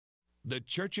The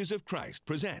Churches of Christ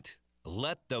present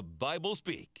Let the Bible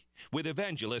Speak with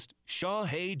evangelist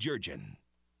Shaw-Hae Jurgen.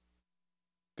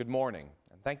 Good morning,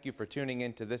 and thank you for tuning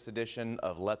in to this edition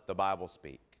of Let the Bible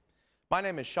Speak. My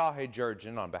name is Shaw-Hae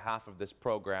Jurgen. On behalf of this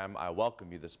program, I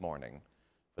welcome you this morning.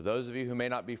 For those of you who may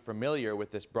not be familiar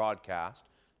with this broadcast,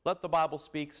 Let the Bible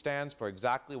Speak stands for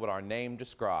exactly what our name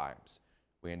describes.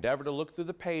 We endeavor to look through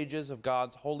the pages of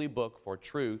God's holy book for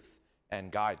truth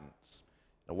and guidance.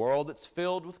 In a world that's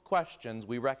filled with questions,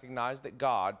 we recognize that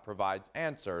God provides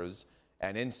answers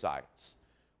and insights.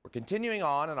 We're continuing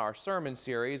on in our sermon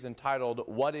series entitled,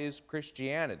 What is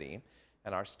Christianity?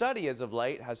 And our study as of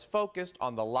late has focused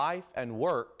on the life and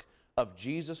work of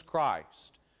Jesus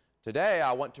Christ. Today,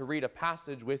 I want to read a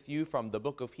passage with you from the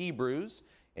book of Hebrews,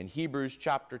 in Hebrews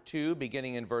chapter 2,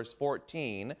 beginning in verse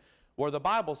 14, where the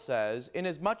Bible says,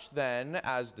 Inasmuch then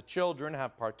as the children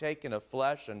have partaken of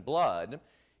flesh and blood,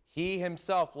 he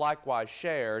himself likewise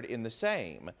shared in the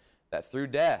same, that through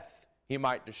death he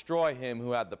might destroy him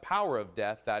who had the power of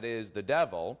death, that is, the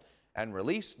devil, and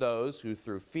release those who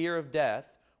through fear of death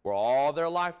were all their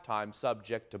lifetime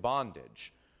subject to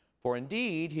bondage. For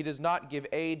indeed he does not give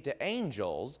aid to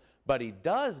angels, but he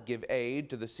does give aid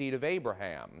to the seed of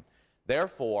Abraham.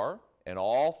 Therefore, in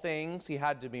all things he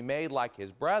had to be made like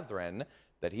his brethren,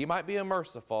 that he might be a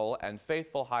merciful and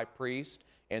faithful high priest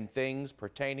in things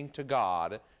pertaining to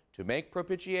God, to make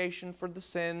propitiation for the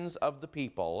sins of the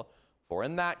people. For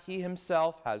in that he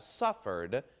himself has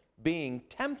suffered, being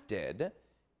tempted,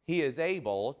 he is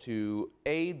able to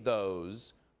aid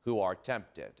those who are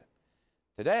tempted.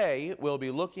 Today, we'll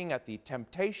be looking at the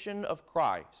temptation of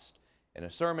Christ in a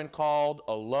sermon called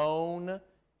Alone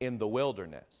in the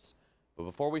Wilderness. But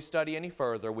before we study any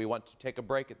further, we want to take a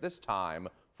break at this time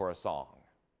for a song.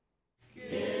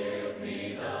 Give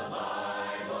me the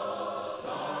Bible,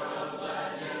 song of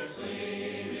gladness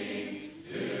gleaming,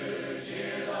 to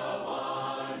cheer the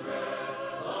wanderer,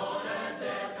 lone and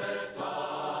tempest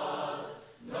tossed.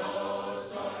 No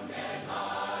storm can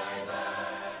hide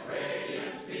that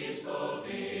radiance peaceful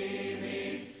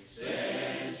beaming,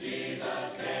 since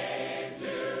Jesus came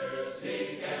to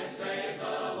seek and save the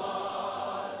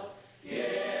lost.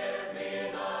 Give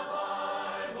me the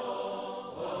Bible,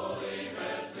 holy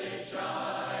message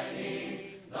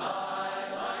shining,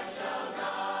 thy light shall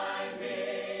guide me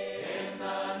in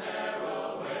the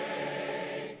narrow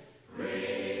way.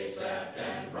 Precept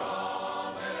and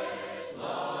promise,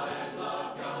 law and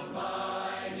love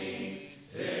combining,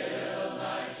 till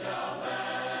night shall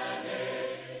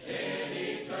vanish in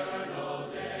eternal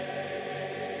day.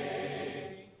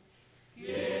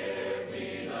 Give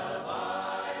me the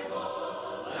Bible,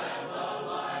 lamp of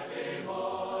life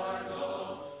immortal,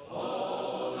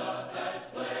 hold up that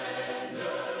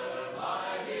splendor by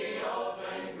the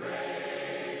open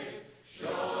grave.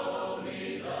 Show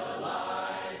me the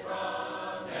light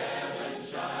from heaven's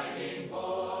shining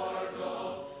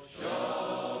portal.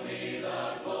 Show me the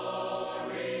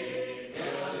glory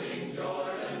filling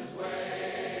Jordan's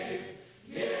wave.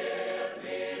 Give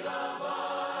me the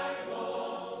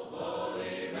Bible,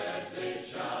 holy message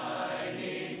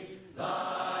shining,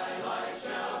 thy light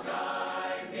shall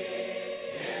guide me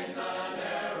in the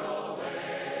narrow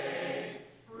way.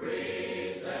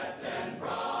 Precept and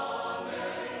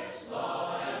promise,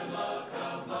 law and love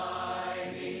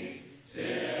combining,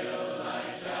 till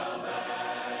night shall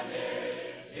vanish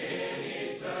in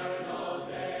eternal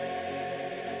day.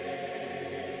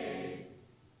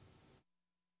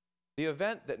 The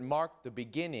event that marked the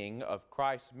beginning of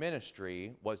Christ's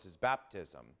ministry was his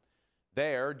baptism.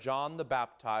 There, John the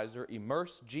Baptizer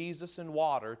immersed Jesus in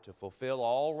water to fulfill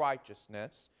all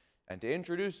righteousness and to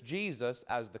introduce Jesus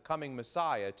as the coming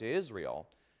Messiah to Israel.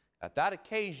 At that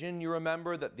occasion, you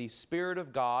remember that the Spirit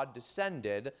of God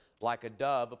descended like a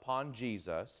dove upon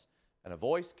Jesus, and a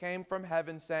voice came from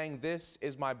heaven saying, This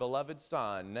is my beloved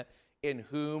Son, in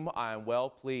whom I am well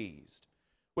pleased.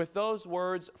 With those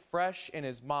words fresh in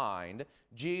his mind,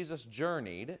 Jesus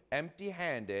journeyed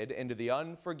empty-handed into the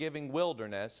unforgiving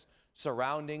wilderness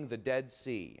surrounding the Dead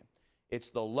Sea. It's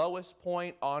the lowest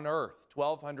point on earth,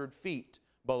 1,200 feet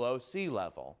below sea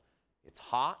level. It's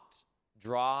hot,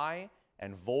 dry,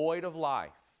 and void of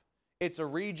life. It's a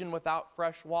region without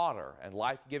fresh water and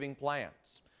life-giving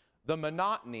plants. The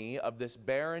monotony of this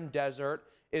barren desert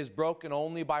is broken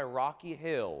only by rocky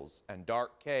hills and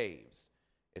dark caves.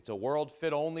 It's a world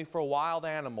fit only for wild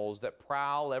animals that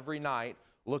prowl every night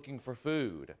looking for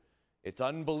food. It's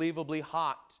unbelievably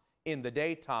hot in the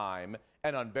daytime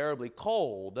and unbearably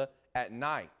cold at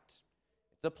night.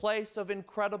 It's a place of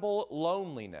incredible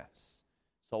loneliness.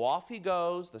 So off he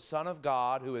goes, the Son of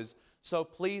God, who is so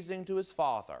pleasing to his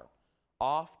Father,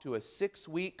 off to a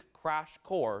 6-week crash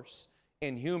course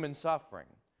in human suffering,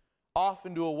 off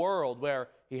into a world where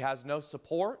he has no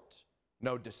support,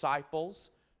 no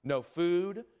disciples, no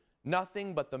food,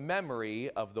 nothing but the memory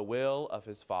of the will of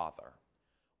his Father.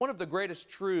 One of the greatest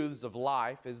truths of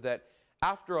life is that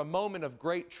after a moment of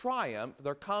great triumph,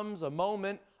 there comes a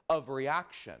moment of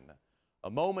reaction, a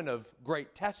moment of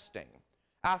great testing.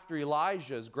 After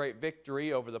Elijah's great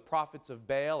victory over the prophets of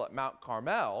Baal at Mount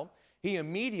Carmel, he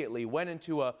immediately went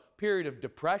into a period of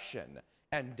depression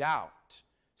and doubt.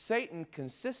 Satan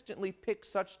consistently picks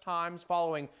such times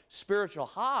following spiritual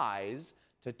highs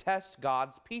to test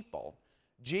God's people.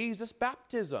 Jesus'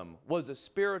 baptism was a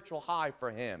spiritual high for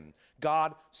him.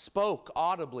 God spoke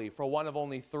audibly for one of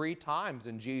only 3 times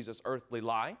in Jesus' earthly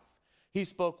life. He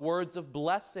spoke words of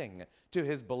blessing to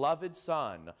his beloved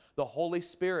Son. The Holy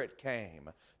Spirit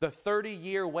came. The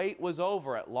 30-year wait was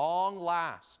over at long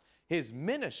last. His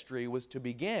ministry was to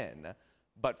begin.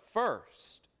 But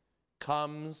first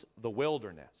comes the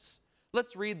wilderness.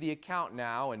 Let's read the account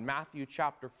now in Matthew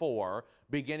chapter 4,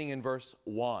 beginning in verse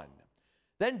 1.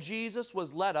 Then Jesus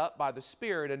was led up by the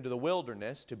Spirit into the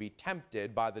wilderness to be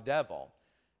tempted by the devil.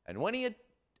 And when he had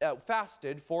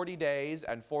fasted 40 days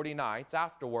and 40 nights,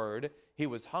 afterward he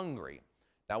was hungry.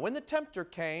 Now when the tempter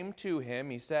came to him,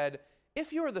 he said,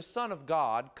 "If you are the Son of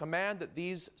God, command that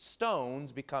these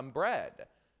stones become bread."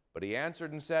 But he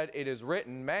answered and said, "It is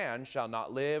written, man shall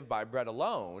not live by bread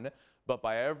alone, but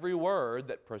by every word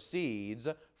that proceeds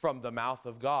from the mouth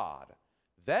of God."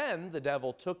 Then the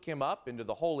devil took him up into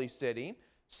the holy city,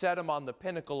 set him on the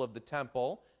pinnacle of the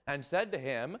temple, and said to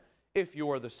him, "If you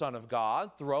are the Son of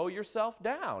God, throw yourself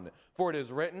down. For it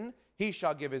is written, he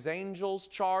shall give his angels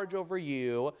charge over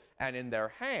you, and in their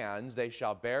hands they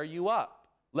shall bear you up,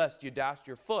 lest you dash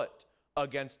your foot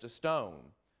against a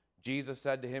stone." Jesus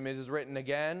said to him, "It is written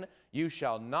again, you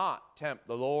shall not tempt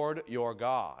the Lord your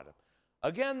God."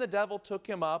 Again the devil took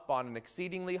him up on an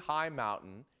exceedingly high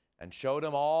mountain, and showed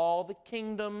him all the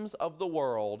kingdoms of the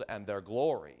world and their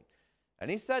glory. And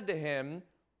he said to him,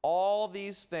 "All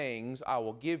these things I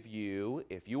will give you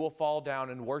if you will fall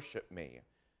down and worship me."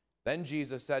 Then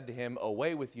Jesus said to him,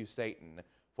 "Away with you, Satan,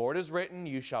 for it is written,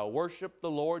 you shall worship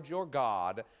the Lord your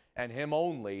God, and him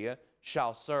only you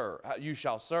shall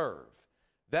serve."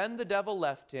 Then the devil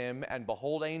left him, and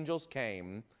behold, angels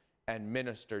came and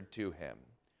ministered to him.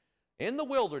 In the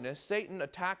wilderness, Satan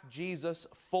attacked Jesus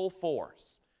full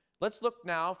force. Let's look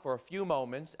now for a few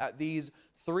moments at these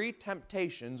 3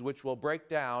 temptations which will break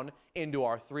down into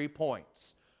our 3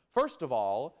 points. First of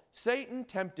all, Satan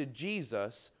tempted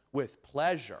Jesus with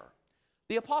pleasure.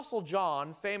 The Apostle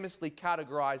John famously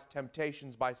categorized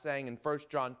temptations by saying in 1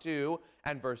 John 2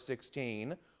 and verse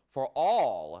 16, "For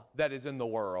all that is in the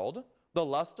world, the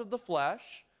lust of the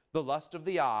flesh, the lust of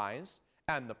the eyes,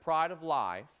 and the pride of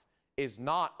life, is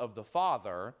not of the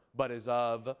Father, but is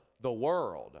of the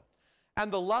world."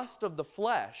 And the lust of the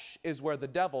flesh is where the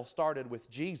devil started with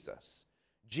Jesus.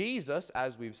 Jesus,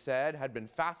 as we've said, had been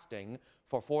fasting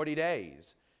for 40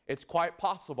 days. It's quite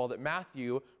possible that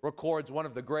Matthew records one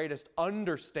of the greatest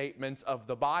understatements of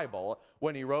the Bible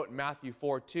when he wrote in Matthew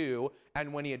 4:2,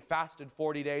 and when he had fasted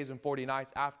 40 days and 40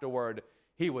 nights afterward,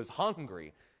 he was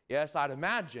hungry. Yes, I'd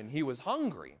imagine he was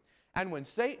hungry. And when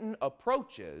Satan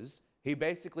approaches, he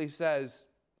basically says,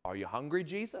 "Are you hungry,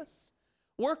 Jesus?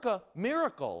 Work a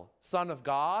miracle, Son of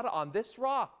God, on this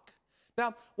rock."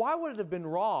 Now, why would it have been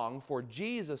wrong for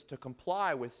Jesus to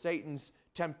comply with Satan's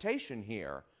temptation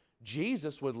here?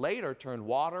 Jesus would later turn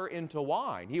water into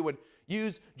wine. He would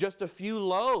use just a few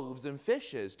loaves and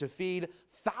fishes to feed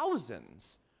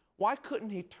thousands. Why couldn't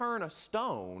he turn a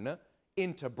stone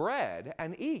into bread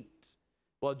and eat?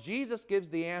 Well, Jesus gives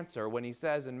the answer when he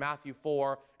says in Matthew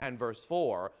 4 and verse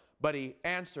 4, "But he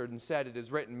answered and said, it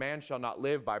is written, man shall not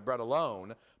live by bread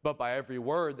alone, but by every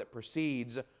word that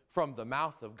proceeds from the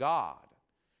mouth of God."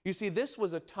 You see, this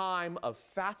was a time of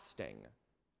fasting,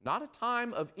 not a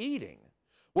time of eating.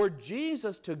 Were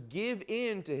Jesus to give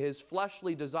in to his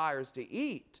fleshly desires to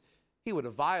eat, he would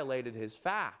have violated his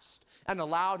fast and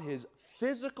allowed his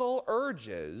physical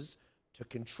urges to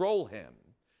control him.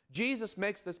 Jesus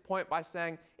makes this point by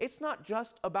saying, it's not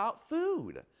just about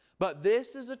food, but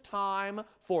this is a time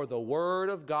for the Word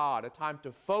of God, a time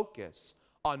to focus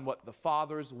on what the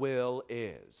Father's will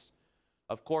is.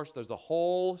 Of course, there's a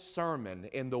whole sermon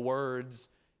in the words,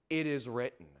 "It is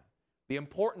written." The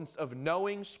importance of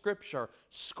knowing Scripture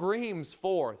screams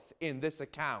forth in this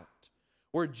account.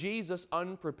 Were Jesus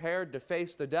unprepared to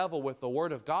face the devil with the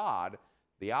Word of God,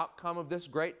 the outcome of this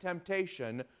great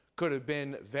temptation could have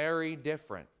been very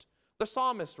different. The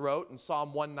psalmist wrote in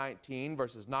Psalm 119,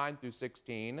 verses 9 through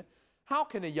 16, "How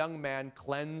can a young man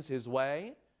cleanse his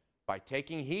way? by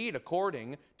taking heed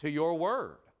according to your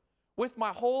word. With my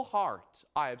whole heart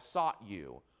I have sought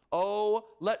you. Oh,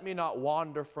 let me not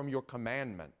wander from your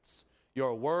commandments.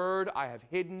 Your word I have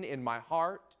hidden in my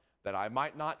heart, that I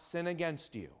might not sin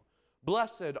against you.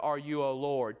 Blessed are you, O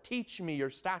Lord. Teach me your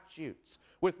statutes.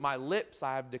 With my lips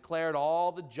I have declared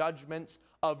all the judgments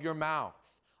of your mouth.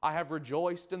 I have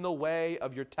rejoiced in the way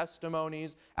of your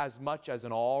testimonies as much as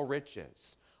in all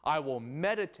riches. I will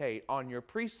meditate on your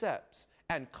precepts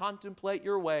and contemplate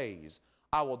your ways.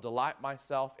 I will delight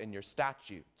myself in your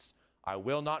statutes. I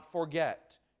will not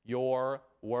forget your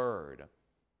word.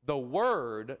 The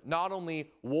word not only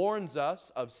warns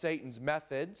us of Satan's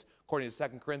methods, according to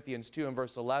 2 Corinthians 2 and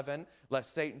verse 11,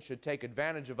 lest Satan should take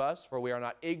advantage of us, for we are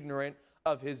not ignorant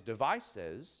of his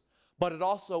devices, but it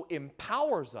also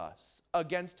empowers us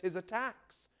against his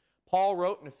attacks. Paul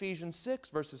wrote in Ephesians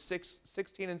 6, verses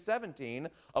 16 and 17,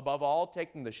 above all,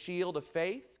 taking the shield of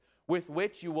faith, with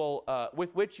which you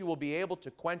will be able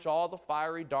to quench all the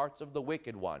fiery darts of the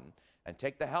wicked one, and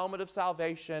take the helmet of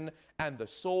salvation and the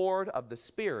sword of the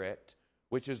Spirit,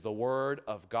 which is the word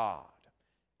of God.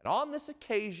 And on this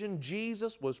occasion,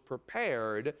 Jesus was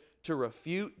prepared to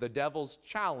refute the devil's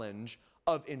challenge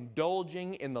of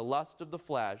indulging in the lust of the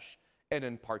flesh and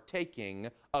in partaking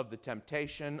of the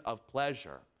temptation of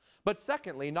pleasure. But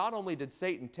secondly, not only did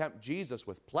Satan tempt Jesus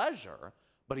with pleasure,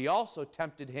 but he also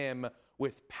tempted him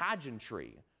with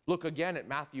pageantry. Look again at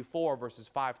Matthew 4, verses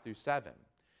 5 through 7.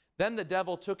 Then the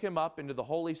devil took him up into the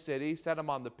holy city, set him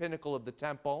on the pinnacle of the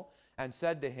temple, and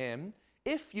said to him,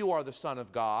 If you are the Son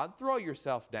of God, throw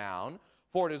yourself down,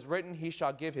 for it is written, He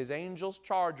shall give His angels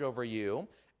charge over you,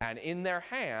 and in their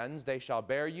hands they shall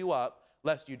bear you up,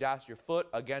 lest you dash your foot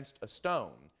against a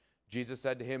stone. Jesus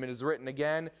said to him, It is written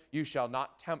again, You shall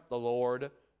not tempt the Lord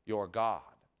your God.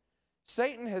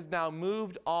 Satan has now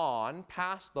moved on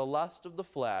past the lust of the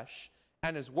flesh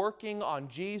and is working on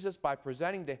Jesus by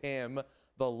presenting to him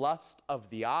the lust of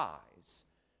the eyes.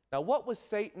 Now, what was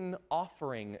Satan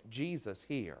offering Jesus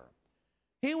here?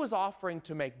 He was offering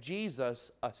to make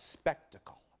Jesus a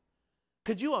spectacle.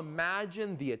 Could you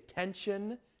imagine the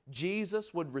attention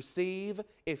Jesus would receive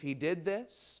if he did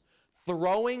this?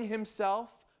 Throwing himself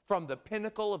from the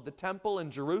pinnacle of the temple in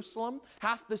Jerusalem,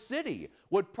 half the city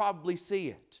would probably see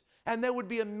it. And they would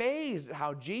be amazed at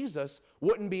how Jesus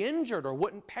wouldn't be injured or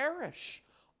wouldn't perish.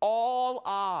 All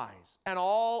eyes and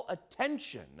all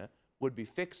attention would be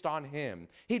fixed on him.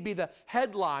 He'd be the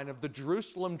headline of the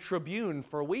Jerusalem Tribune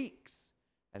for weeks.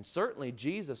 And certainly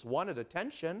Jesus wanted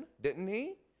attention, didn't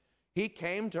he? He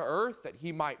came to earth that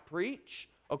he might preach,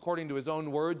 according to his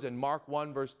own words in Mark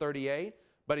 1, verse 38.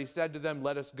 But he said to them,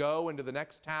 Let us go into the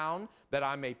next town, that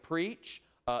I may preach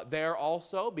there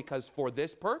also, because for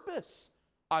this purpose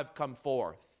I've come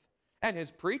forth. And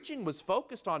his preaching was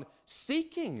focused on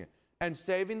seeking and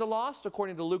saving the lost,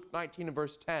 according to Luke 19 and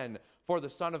verse 10. For the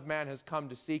Son of Man has come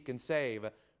to seek and save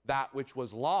that which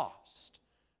was lost.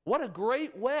 What a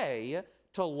great way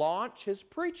to launch his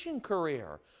preaching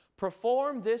career.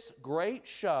 Perform this great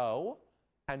show,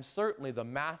 and certainly the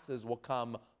masses will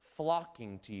come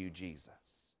flocking to you,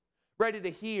 Jesus, ready to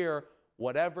hear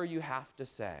whatever you have to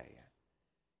say.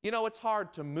 You know, it's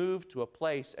hard to move to a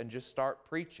place and just start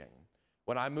preaching.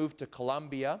 When I moved to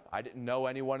Columbia, I didn't know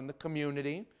anyone in the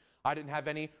community. I didn't have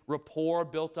any rapport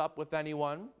built up with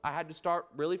anyone. I had to start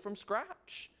really from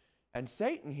scratch. And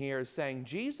Satan here is saying,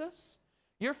 Jesus,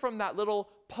 you're from that little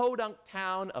podunk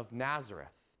town of Nazareth.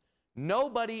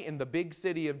 Nobody in the big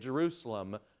city of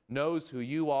Jerusalem knows who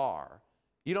you are.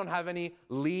 You don't have any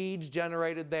leads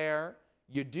generated there.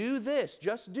 You do this,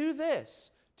 just do this,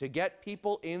 to get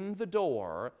people in the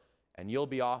door, and you'll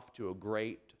be off to a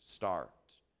great start.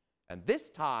 And this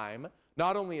time,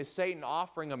 not only is Satan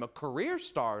offering him a career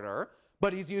starter,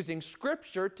 but he's using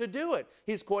Scripture to do it.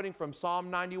 He's quoting from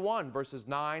Psalm 91, verses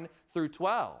 9 through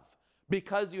 12.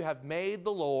 Because you have made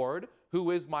the Lord,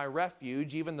 who is my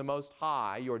refuge, even the Most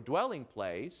High, your dwelling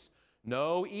place,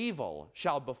 no evil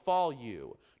shall befall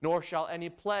you, nor shall any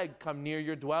plague come near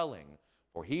your dwelling.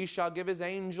 For he shall give his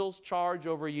angels charge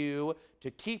over you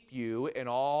to keep you in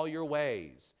all your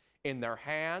ways. In their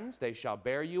hands they shall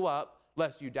bear you up,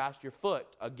 lest you dash your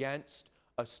foot against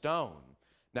a stone.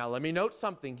 Now let me note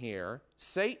something here.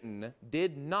 Satan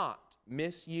did not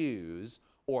misuse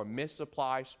or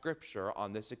misapply Scripture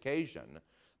on this occasion.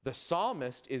 The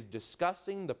psalmist is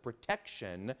discussing the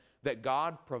protection that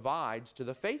God provides to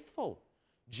the faithful.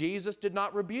 Jesus did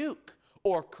not rebuke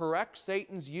or correct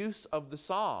Satan's use of the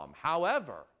psalm.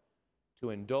 However, to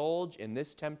indulge in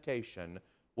this temptation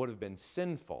would have been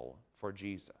sinful for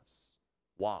Jesus.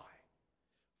 Why?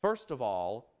 First of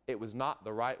all, it was not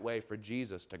the right way for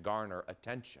Jesus to garner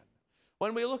attention.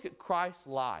 When we look at Christ's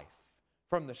life,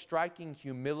 from the striking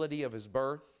humility of his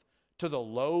birth, to the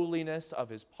lowliness of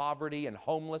his poverty and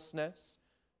homelessness,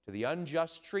 to the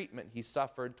unjust treatment he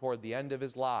suffered toward the end of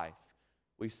his life,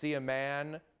 we see a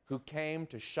man who came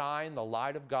to shine the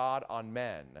light of God on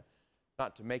men,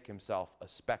 not to make himself a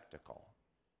spectacle.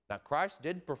 Now, Christ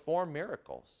did perform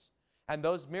miracles, and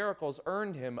those miracles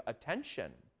earned him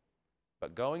attention.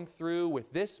 But going through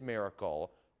with this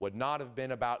miracle would not have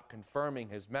been about confirming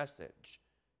his message.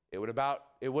 It would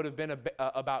have been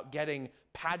about getting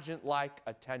pageant-like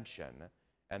attention,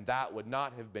 and that would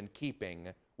not have been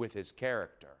keeping with his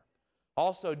character.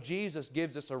 Also, Jesus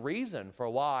gives us a reason for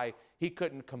why he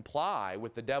couldn't comply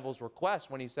with the devil's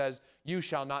request when he says, "You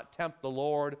shall not tempt the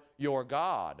Lord your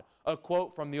God." A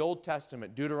quote from the Old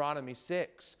Testament, Deuteronomy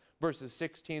 6, verses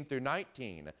 16 through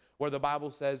 19, where the Bible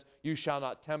says, "You shall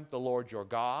not tempt the Lord your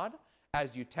God,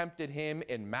 as you tempted him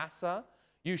in Massah.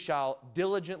 You shall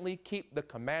diligently keep the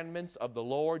commandments of the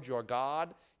Lord your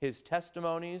God, his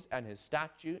testimonies and his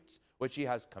statutes, which he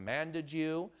has commanded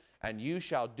you, and you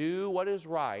shall do what is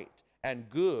right and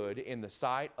good in the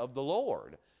sight of the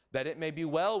Lord, that it may be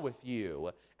well with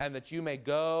you, and that you may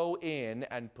go in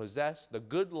and possess the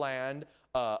good land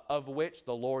of which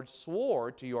the Lord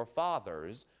swore to your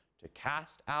fathers, to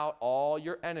cast out all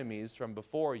your enemies from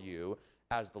before you,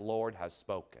 as the Lord has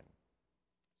spoken."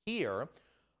 Here,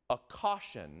 a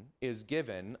caution is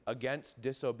given against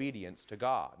disobedience to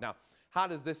God. Now, how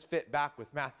does this fit back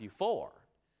with Matthew 4?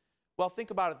 Well,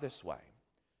 think about it this way.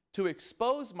 To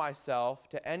expose myself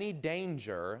to any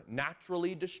danger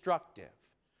naturally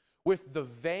destructive, with the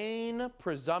vain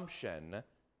presumption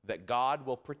that God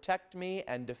will protect me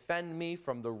and defend me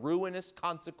from the ruinous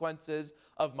consequences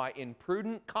of my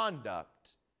imprudent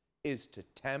conduct, is to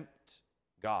tempt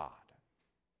God.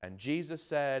 And Jesus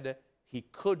said he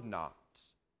could not.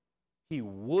 He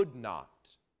would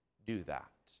not do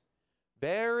that.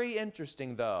 Very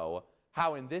interesting, though,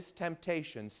 how in this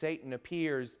temptation Satan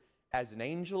appears as an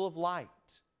angel of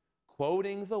light,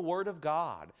 quoting the Word of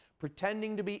God,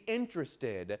 pretending to be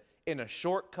interested in a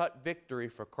shortcut victory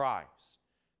for Christ.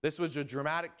 This was a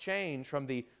dramatic change from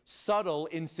the subtle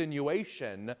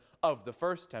insinuation of the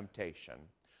first temptation.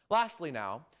 Lastly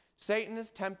now, Satan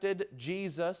has tempted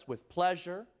Jesus with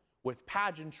pleasure, with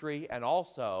pageantry, and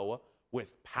also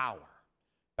with power.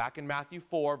 Back in Matthew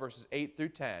 4, verses 8 through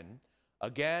 10,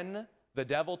 again, the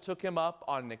devil took him up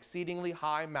on an exceedingly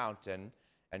high mountain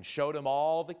and showed him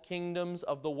all the kingdoms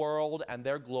of the world and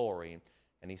their glory.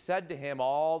 And he said to him,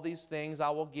 "All these things I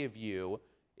will give you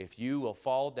if you will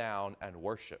fall down and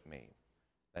worship me."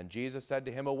 Then Jesus said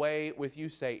to him, "Away with you,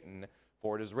 Satan,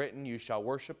 for it is written, you shall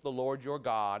worship the Lord your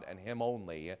God, and him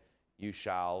only you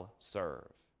shall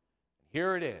serve."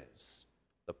 Here it is,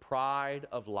 the pride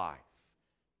of life.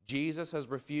 Jesus has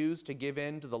refused to give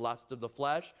in to the lust of the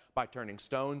flesh by turning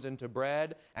stones into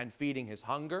bread and feeding his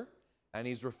hunger. And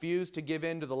he's refused to give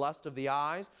in to the lust of the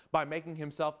eyes by making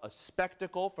himself a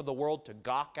spectacle for the world to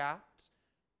gawk at.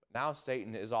 But now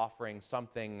Satan is offering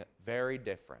something very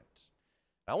different.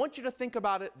 I want you to think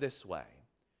about it this way.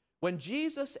 When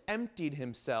Jesus emptied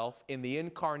himself in the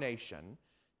incarnation,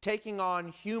 taking on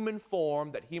human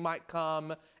form that he might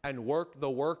come and work the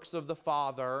works of the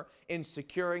Father in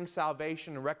securing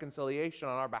salvation and reconciliation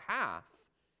on our behalf,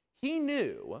 he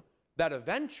knew that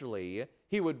eventually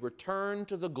he would return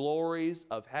to the glories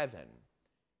of heaven.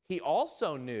 He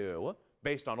also knew,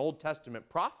 based on Old Testament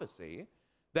prophecy,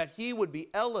 that he would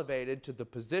be elevated to the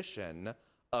position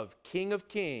of King of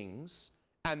Kings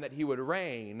and that he would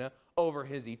reign over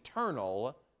his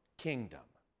eternal kingdom.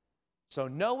 So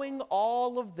knowing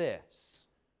all of this,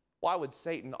 why would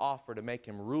Satan offer to make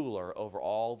him ruler over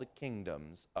all the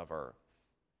kingdoms of earth?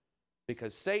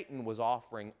 Because Satan was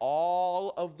offering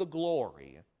all of the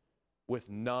glory with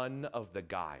none of the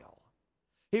guile.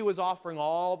 He was offering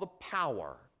all the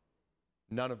power,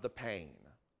 none of the pain.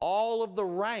 All of the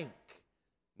rank,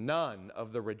 none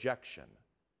of the rejection.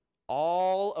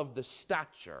 All of the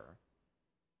stature,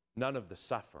 none of the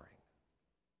suffering.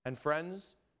 And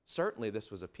friends, certainly this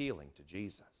was appealing to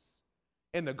Jesus.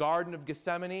 In the Garden of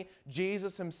Gethsemane,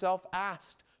 Jesus himself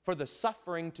asked for the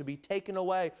suffering to be taken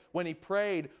away when he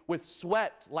prayed with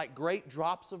sweat like great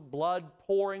drops of blood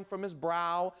pouring from his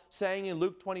brow, saying in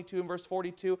Luke 22 and verse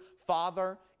 42,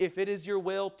 "Father, if it is your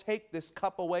will, take this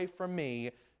cup away from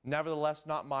me. Nevertheless,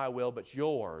 not my will, but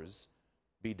yours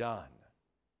be done."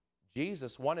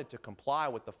 Jesus wanted to comply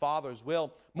with the Father's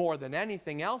will more than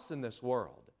anything else in this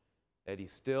world, yet he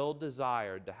still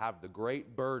desired to have the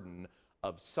great burden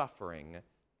of suffering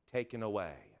taken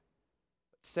away.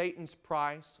 But Satan's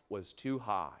price was too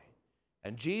high,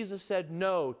 and Jesus said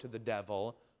no to the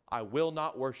devil. "I will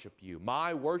not worship you.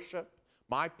 My worship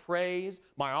My praise,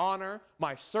 my honor,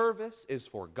 my service is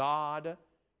for God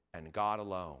and God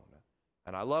alone.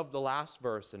 And I love the last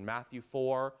verse in Matthew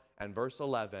 4 and verse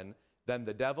 11. Then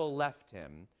the devil left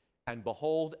him, and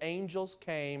behold, angels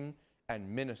came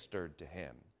and ministered to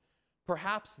him.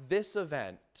 Perhaps this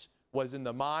event was in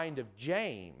the mind of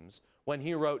James when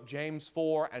he wrote James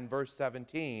 4 and verse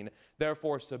 17,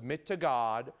 therefore submit to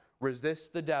God,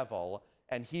 resist the devil,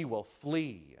 and he will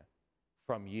flee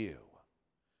from you.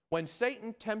 When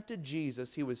Satan tempted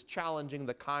Jesus, he was challenging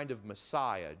the kind of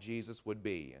Messiah Jesus would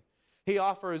be. He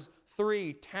offers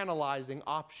three tantalizing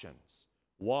options.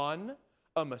 One,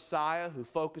 a Messiah who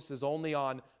focuses only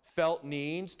on felt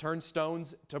needs, turns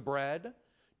stones to bread.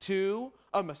 Two,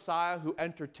 a Messiah who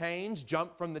entertains,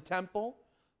 jump from the temple.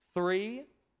 Three,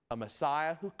 a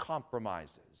Messiah who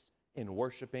compromises in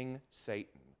worshiping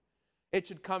Satan. It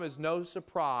should come as no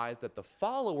surprise that the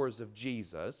followers of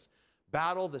Jesus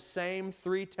battle the same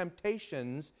three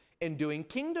temptations in doing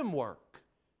kingdom work.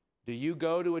 Do you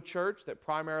go to a church that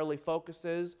primarily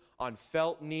focuses on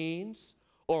felt needs,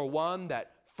 or one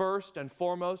that first and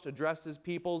foremost addresses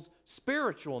people's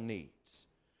spiritual needs?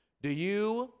 Do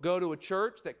you go to a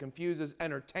church that confuses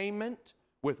entertainment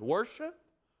with worship,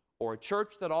 or a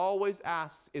church that always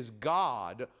asks, is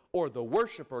God or the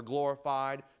worshiper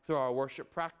glorified through our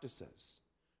worship practices?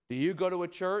 Do you go to a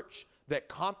church that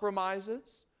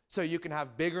compromises so you can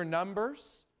have bigger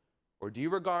numbers? Or do you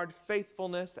regard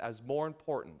faithfulness as more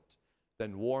important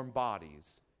than warm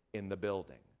bodies in the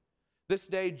building? This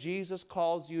day, Jesus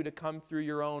calls you to come through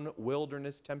your own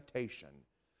wilderness temptation,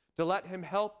 to let him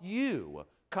help you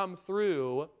come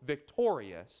through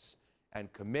victorious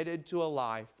and committed to a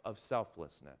life of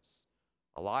selflessness,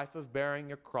 a life of bearing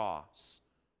your cross,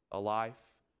 a life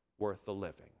worth the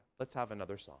living. Let's have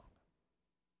another song.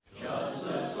 Just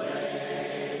a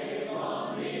slave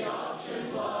on the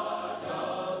auction block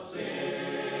of sin.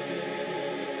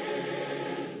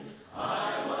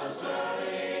 I was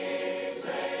serving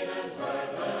Satan's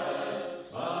purpose,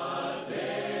 but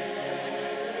then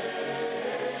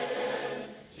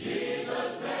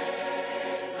Jesus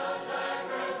made the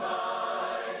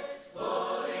sacrifice,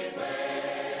 fully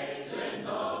paid sin's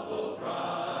awful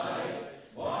price,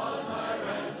 won my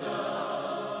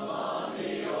ransom on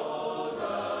the old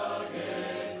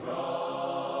rugged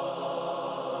cross.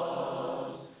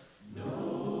 No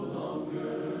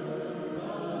longer a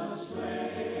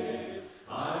slave,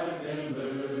 I've been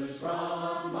loosed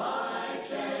from my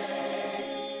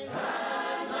chains,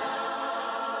 and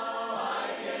now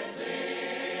I can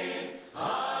sing,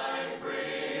 I'm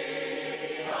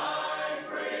free, I'm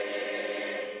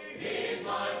free. He's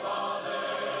my Father,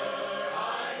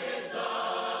 I'm his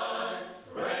Son.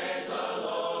 Praise the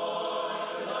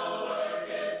Lord, the work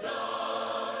is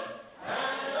done,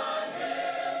 and I'm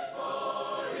his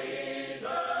for eternity.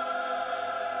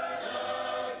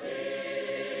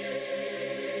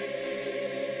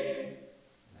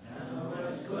 Now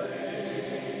as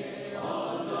clay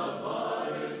on the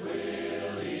potter's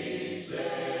wheel each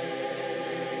day,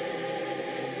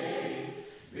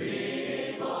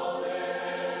 being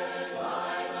molded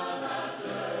by the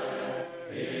Master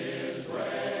his way.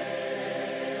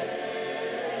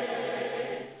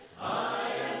 I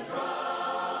am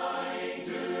trying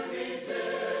to be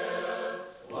still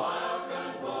while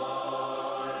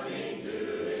conforming to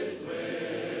his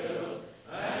will,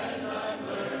 and I'm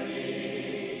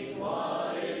learning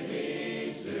what it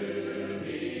means to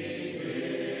be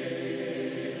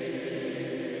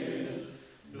his.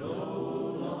 No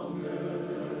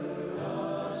longer a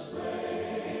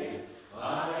slave,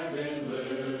 I've been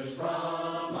loosed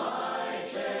from my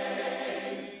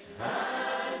chains,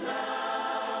 and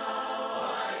now I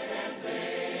can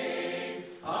sing,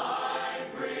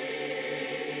 I'm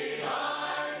free,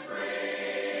 I'm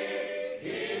free.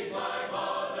 He's my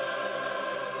Father,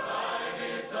 I'm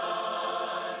his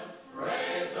Son.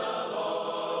 Praise the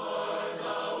Lord,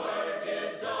 the work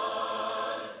is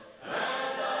done,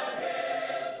 and I'm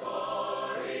his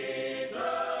for eternity.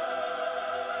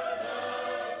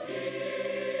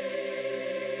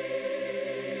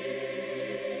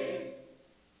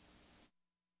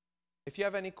 If you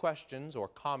have any questions or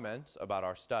comments about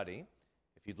our study,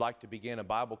 if you'd like to begin a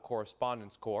Bible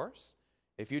correspondence course,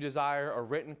 if you desire a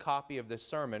written copy of this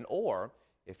sermon, or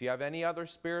if you have any other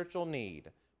spiritual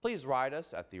need, please write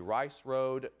us at the Rice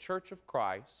Road Church of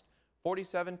Christ,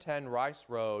 4710 Rice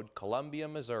Road, Columbia,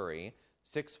 Missouri,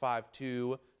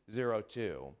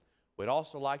 65202. We'd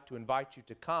also like to invite you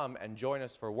to come and join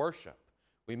us for worship.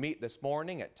 We meet this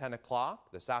morning at 10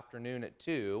 o'clock, this afternoon at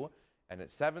 2, and at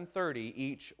 7:30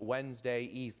 each Wednesday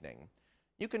evening.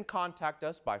 You can contact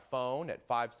us by phone at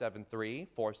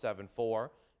 573-474-9494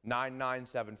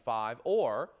 9975,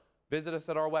 or visit us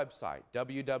at our website,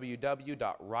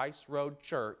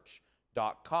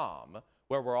 www.riceroadchurch.com,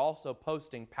 where we're also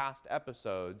posting past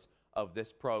episodes of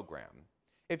this program.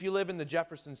 If you live in the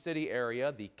Jefferson City area,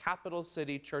 the Capital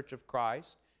City Church of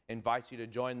Christ invites you to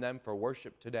join them for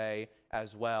worship today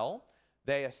as well.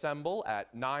 They assemble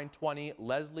at 920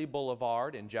 Leslie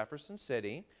Boulevard in Jefferson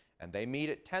City, and they meet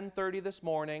at 10:30 this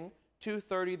morning,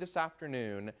 2:30 this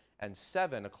afternoon, and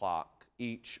 7 o'clock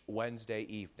each Wednesday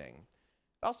evening.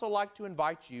 I'd also like to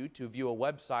invite you to view a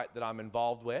website that I'm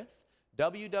involved with,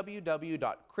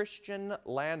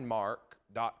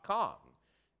 www.christianlandmark.com.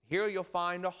 Here you'll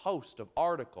find a host of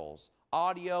articles,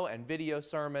 audio and video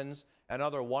sermons, and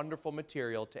other wonderful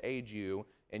material to aid you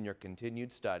in your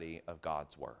continued study of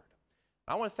God's Word.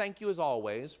 I want to thank you as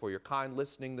always for your kind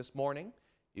listening this morning.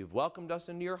 You've welcomed us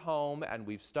into your home and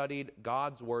we've studied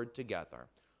God's Word together.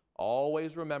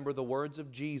 Always remember the words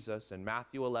of Jesus in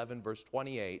Matthew 11, verse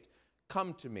 28,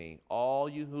 "Come to me, all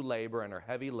you who labor and are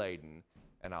heavy laden,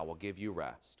 and I will give you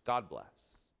rest." God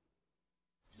bless.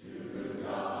 To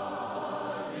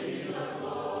God be the glory.